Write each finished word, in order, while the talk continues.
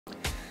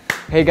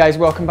Hey guys,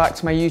 welcome back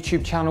to my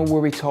YouTube channel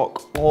where we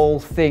talk all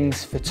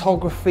things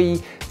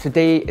photography.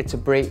 Today it's a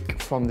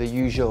break from the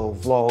usual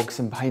vlogs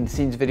and behind the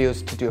scenes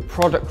videos to do a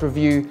product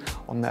review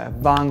on the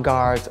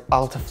Vanguard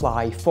Alta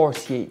Fly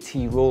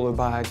 48T roller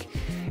bag.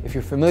 If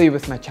you're familiar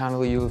with my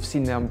channel, you'll have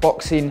seen the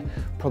unboxing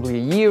probably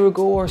a year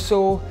ago or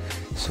so.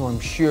 So I'm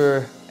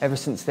sure ever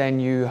since then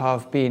you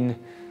have been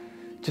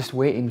just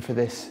waiting for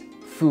this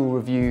full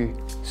review.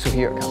 So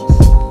here it comes.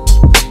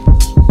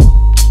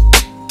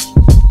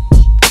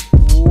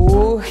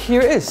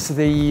 Here it is,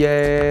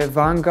 the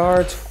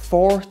Vanguard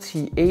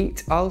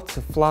 48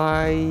 Alta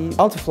Fly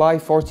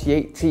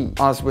 48T.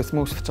 As with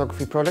most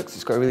photography products,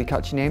 it's got a really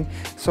catchy name.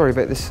 Sorry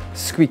about this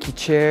squeaky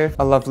chair.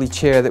 A lovely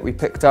chair that we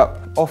picked up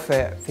off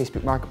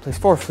Facebook Marketplace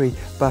for free,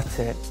 but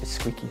it's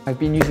squeaky. I've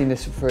been using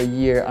this for a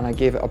year and I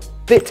gave it a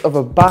bit of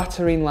a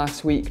battering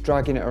last week,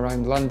 dragging it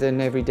around London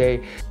every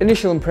day.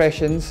 Initial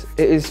impressions,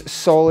 it is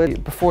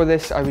solid. Before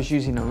this, I was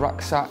using a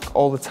rucksack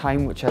all the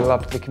time, which I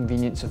loved the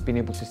convenience of being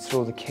able to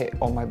throw the kit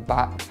on my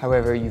back.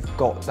 However, you've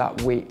got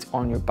that weight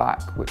on your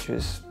back, which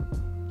was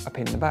a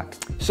pain in the back.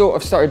 So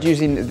I've started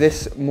using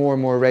this more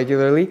and more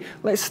regularly.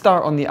 Let's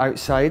start on the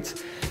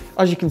outsides.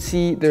 As you can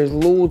see, there's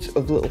loads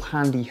of little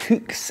handy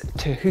hooks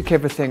to hook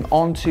everything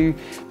onto.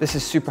 This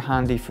is super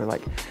handy for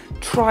like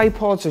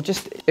tripods, or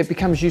just, it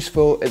becomes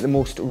useful at the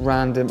most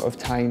random of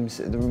times,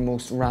 at the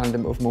most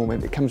random of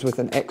moment. It comes with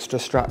an extra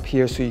strap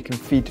here so you can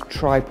feed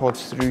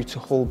tripods through to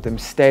hold them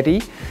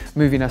steady.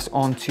 Moving us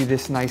on to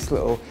this nice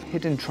little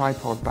hidden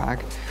tripod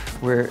bag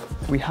where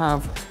we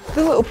have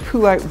the little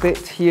pull-out bit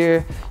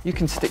here. You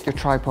can stick your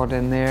tripod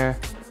in there.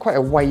 Quite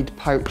a wide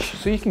pouch,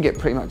 so you can get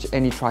pretty much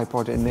any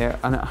tripod in there,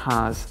 and it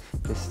has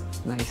this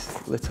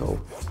nice little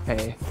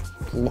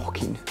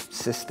locking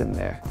system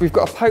there. We've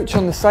got a pouch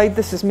on the side.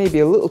 This is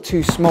maybe a little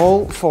too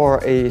small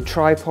for a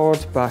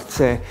tripod,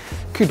 but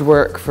could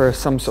work for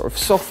some sort of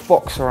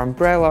softbox or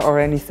umbrella or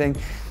anything.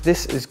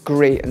 This is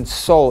great and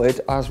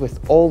solid, as with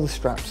all the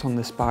straps on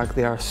this bag.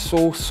 They are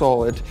so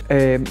solid.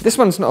 This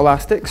one's not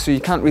elastic, so you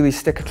can't really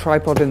stick a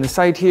tripod in the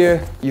side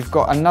here. You've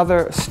got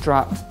another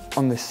strap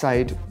on this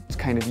side to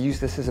kind of use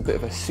this as a bit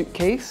of a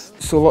suitcase.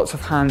 So lots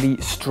of handy,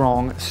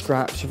 strong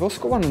straps. You've also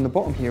got one on the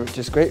bottom here, which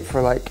is great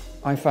for, like,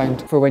 I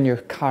find for when you're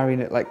carrying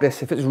it like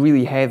this. If it's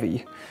really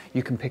heavy,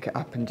 you can pick it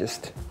up and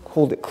just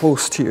hold it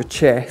close to your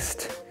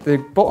chest. The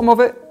bottom of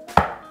it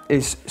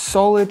is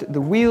solid,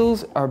 the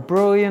wheels are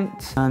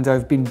brilliant, and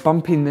I've been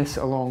bumping this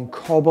along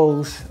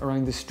cobbles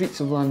around the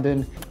streets of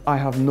London. I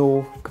have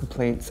no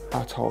complaints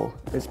at all.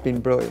 It's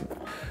been brilliant.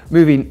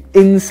 Moving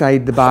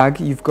inside the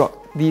bag, you've got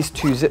these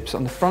two zips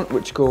on the front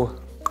which go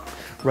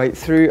right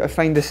through. I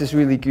find this is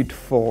really good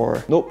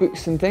for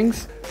notebooks and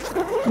things.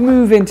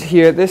 Move into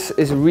here, this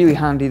is really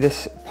handy,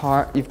 this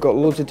part. You've got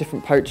loads of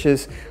different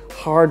pouches,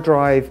 hard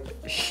drive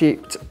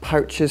shaped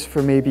pouches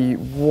for maybe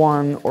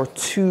 1 or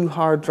 2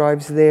 hard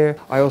drives there.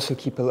 I also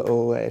keep a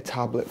little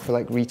tablet for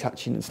like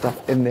retouching and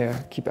stuff in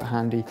there, keep it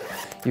handy.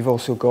 You've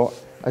also got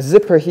a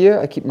zipper here,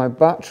 I keep my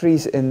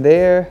batteries in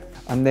there.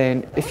 And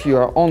then if you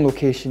are on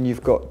location,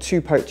 you've got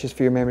 2 pouches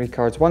for your memory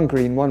cards, 1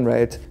 green, 1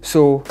 red.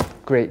 So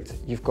great,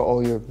 you've got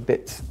all your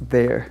bits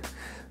there.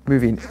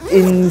 Moving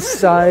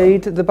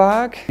inside the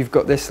bag, you've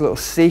got this little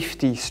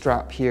safety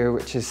strap here,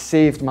 which has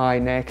saved my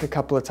neck a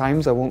couple of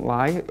times, I won't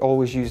lie.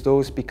 Always use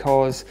those,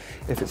 because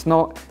if it's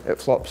not, it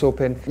flops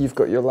open. You've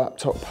got your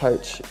laptop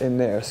pouch in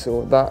there,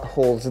 so that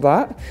holds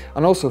that.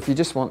 And also, if you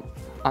just want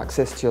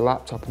access to your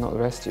laptop and not the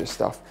rest of your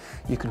stuff,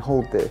 you can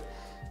hold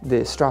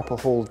the strap will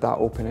hold that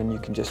open, and you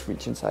can just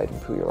reach inside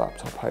and pull your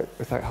laptop out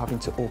without having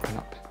to open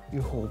up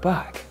your whole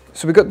bag.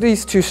 So we've got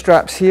these 2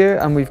 straps here,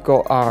 and we've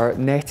got our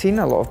netting.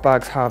 A lot of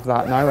bags have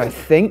that now, I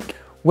think.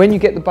 When you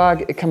get the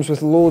bag, it comes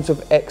with loads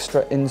of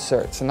extra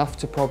inserts, enough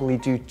to probably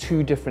do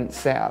 2 different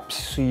setups,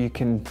 so you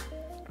can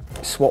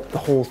swap the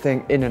whole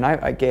thing in and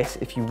out, I guess,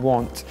 if you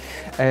want.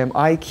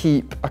 I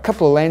keep a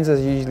couple of lenses.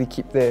 I usually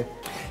keep the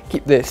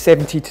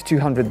 70 to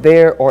 200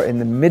 there, or in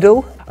the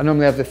middle. I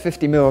normally have the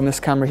 50mm on this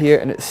camera here,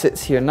 and it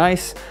sits here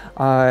nice.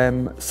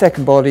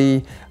 Second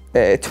body,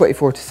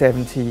 24 to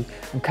 70.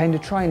 I'm kind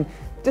of trying to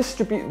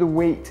distribute the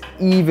weight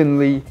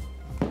evenly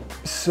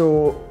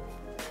so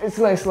it's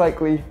less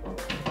likely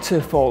to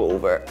fall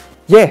over.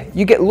 Yeah,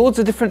 you get loads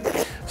of different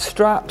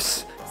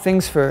straps,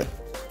 things for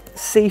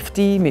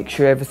safety, make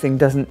sure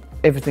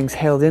everything's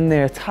held in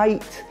there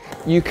tight.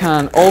 You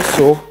can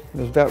also,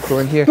 there's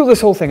Velcro in here, pull this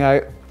whole thing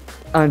out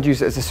and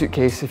use it as a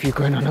suitcase if you're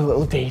going on a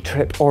little day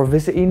trip or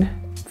visiting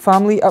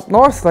family up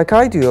north like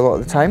I do a lot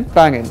of the time.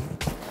 Banging.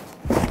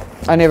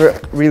 I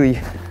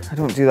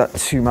don't do that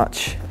too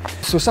much.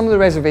 So some of the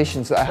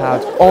reservations that I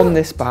had on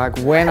this bag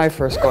when I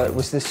first got it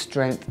was the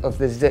strength of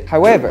the zip.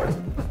 However,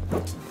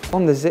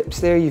 on the zips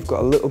there, you've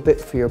got a little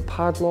bit for your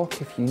padlock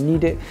if you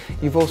need it.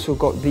 You've also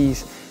got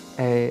these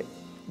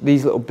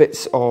little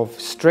bits of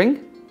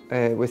string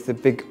with the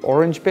big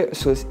orange bit,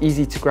 so it's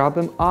easy to grab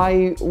them.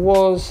 I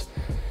was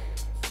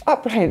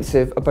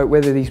apprehensive about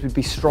whether these would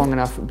be strong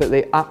enough, but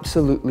they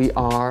absolutely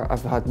are.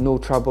 I've had no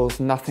troubles,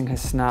 nothing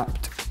has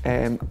snapped.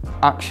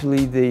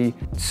 Actually, the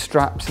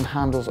straps and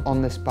handles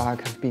on this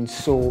bag have been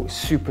so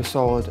super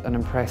solid and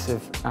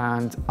impressive,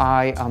 and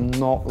I am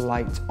not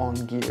light on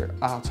gear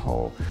at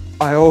all.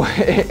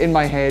 In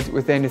my head,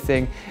 with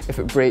anything, if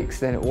it breaks,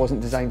 then it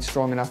wasn't designed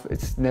strong enough.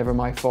 It's never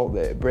my fault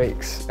that it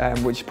breaks,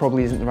 which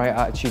probably isn't the right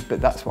attitude,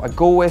 but that's what I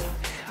go with.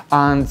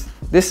 And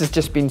this has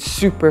just been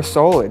super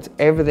solid.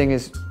 Everything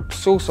is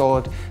so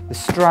solid. The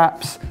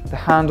straps, the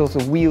handles,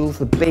 the wheels,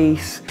 the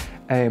base.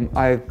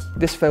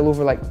 This fell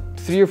over like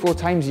 3 or 4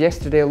 times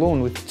yesterday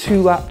alone, with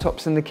 2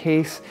 laptops in the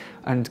case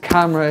and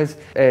cameras.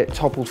 It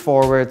toppled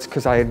forwards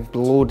because I had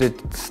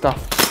loaded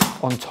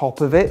stuff on top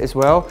of it as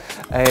well.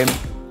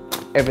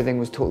 Everything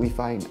was totally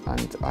fine,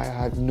 and I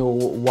had no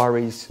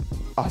worries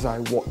as I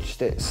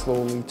watched it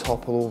slowly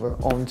topple over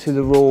onto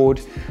the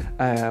road,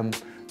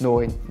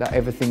 knowing that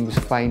everything was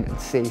fine and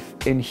safe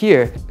in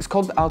here. It's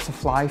called the Alta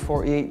Fly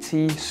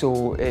 48T,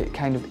 so it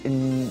kind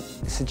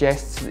of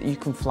suggests that you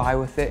can fly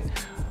with it.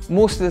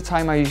 Most of the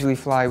time I usually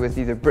fly with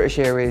either British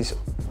Airways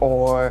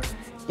or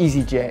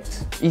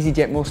EasyJet.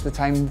 EasyJet most of the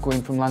time,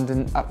 going from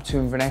London up to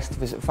Inverness to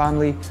visit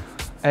family.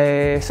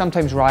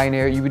 Sometimes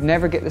Ryanair. You would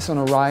never get this on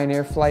a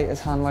Ryanair flight as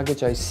hand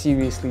luggage. I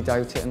seriously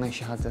doubt it unless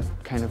you had a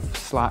kind of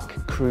slack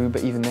crew,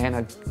 but even then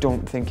I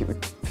don't think it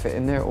would fit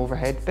in there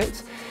overhead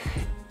bits.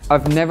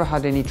 I've never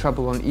had any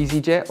trouble on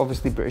EasyJet.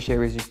 Obviously British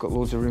Airways, you've got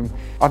loads of room.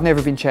 I've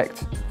never been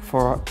checked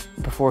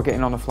before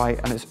getting on a flight,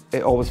 and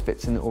it always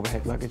fits in the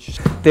overhead luggage.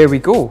 There we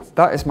go.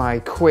 That is my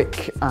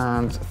quick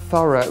and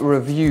thorough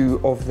review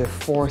of the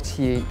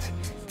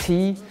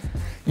 48T.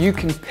 You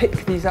can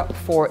pick these up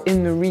for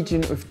in the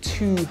region of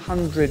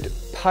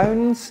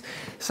 £200.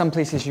 Some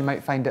places you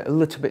might find it a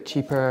little bit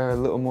cheaper, a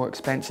little more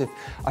expensive.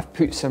 I've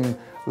put some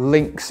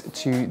links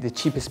to the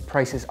cheapest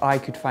prices I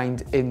could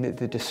find in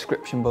the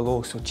description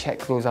below, so check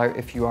those out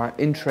if you are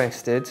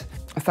interested.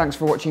 Thanks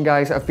for watching,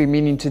 guys. I've been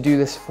meaning to do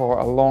this for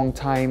a long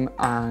time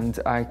and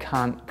I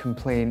can't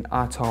complain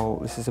at all.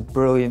 This is a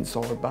brilliant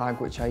solid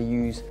bag which I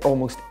use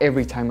almost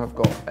every time I've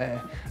got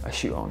a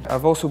shoot on.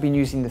 I've also been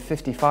using the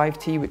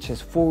 55T, which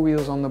has 4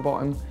 wheels on the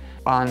bottom,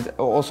 and it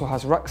also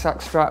has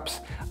rucksack straps.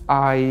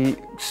 I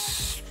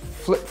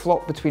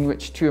flip-flop between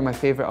which 2 are my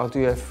favourite. I'll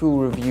do a full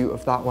review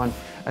of that one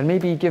and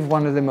maybe give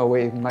one of them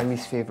away, my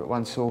least favourite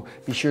one, so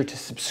be sure to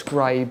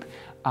subscribe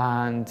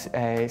and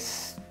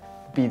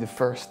be the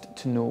first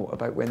to know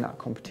about when that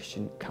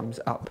competition comes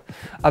up.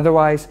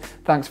 Otherwise,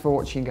 thanks for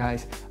watching,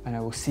 guys, and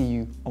I will see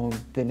you on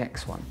the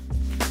next one.